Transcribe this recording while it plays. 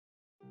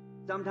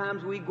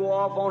Sometimes we go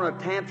off on a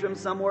tantrum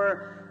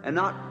somewhere and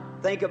not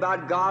think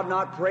about God,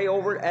 not pray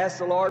over it, ask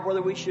the Lord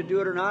whether we should do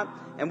it or not,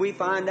 and we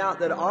find out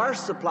that our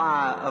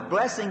supply of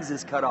blessings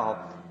is cut off.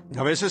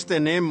 A veces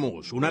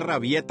tenemos una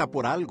rabieta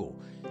por algo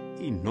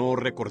y no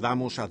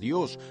recordamos a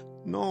Dios,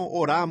 no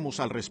oramos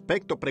al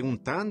respecto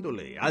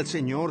preguntándole al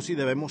Señor si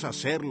debemos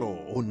hacerlo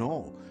o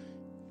no.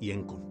 Y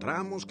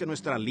encontramos que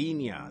nuestra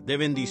línea de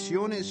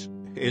bendiciones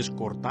es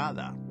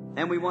cortada.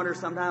 And we wonder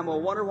sometimes,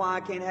 well, wonder why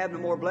I can't have no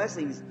more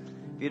blessings.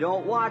 If you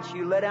don't watch,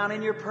 you let down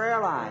in your prayer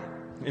life.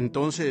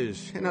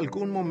 Entonces, en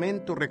algún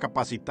momento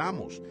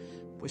recapacitamos.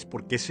 Pues,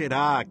 ¿por qué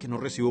será que no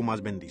recibo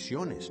más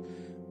bendiciones?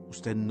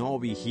 Usted no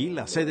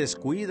vigila, se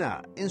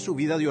descuida en su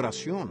vida de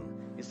oración.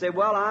 You say,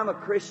 well, I'm a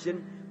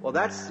Christian. Well,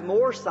 that's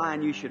more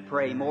sign you should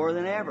pray more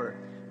than ever.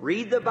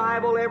 Read the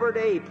Bible every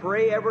day,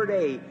 pray every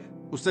day.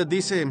 Usted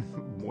dice,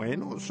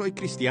 bueno, soy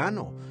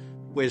cristiano.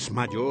 Pues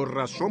mayor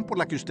razón por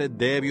la que usted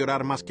debe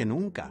orar más que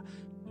nunca.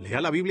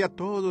 Lea la Biblia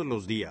todos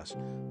los días.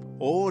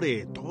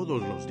 Ore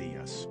todos los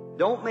días.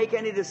 Don't make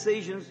any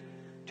decisions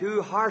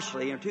too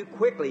harshly or too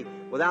quickly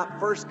without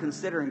first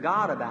considering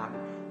God about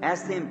it.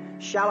 Ask Him,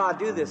 shall I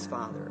do this,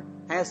 Father?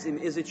 Ask Him,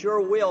 is it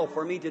your will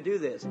for me to do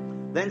this?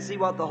 Then see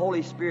what the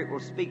Holy Spirit will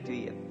speak to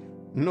you.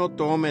 No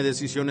tome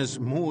decisiones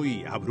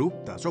muy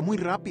abruptas o muy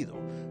rápido,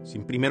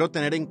 sin primero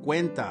tener en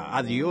cuenta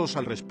a Dios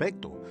al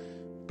respecto.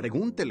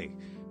 Pregúntele,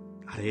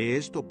 ¿haré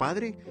esto,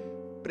 Padre?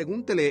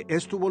 Pregúntele,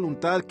 ¿es tu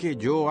voluntad que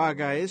yo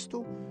haga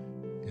esto?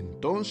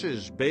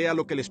 Entonces vea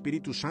lo que el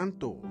Espíritu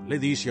Santo le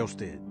dice a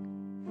usted.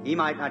 He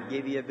might not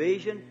give you a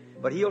vision,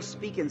 but He'll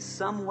speak in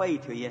some way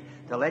to you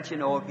to let you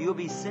know if you'll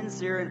be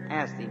sincere and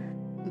ask Him.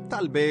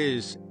 Tal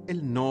vez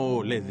Él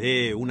no le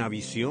dé una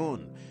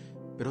visión,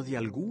 pero de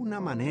alguna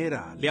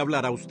manera le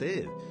hablará a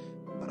usted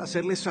para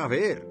hacerle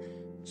saber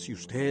si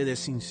usted es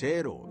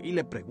sincero y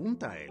le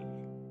pregunta a Él.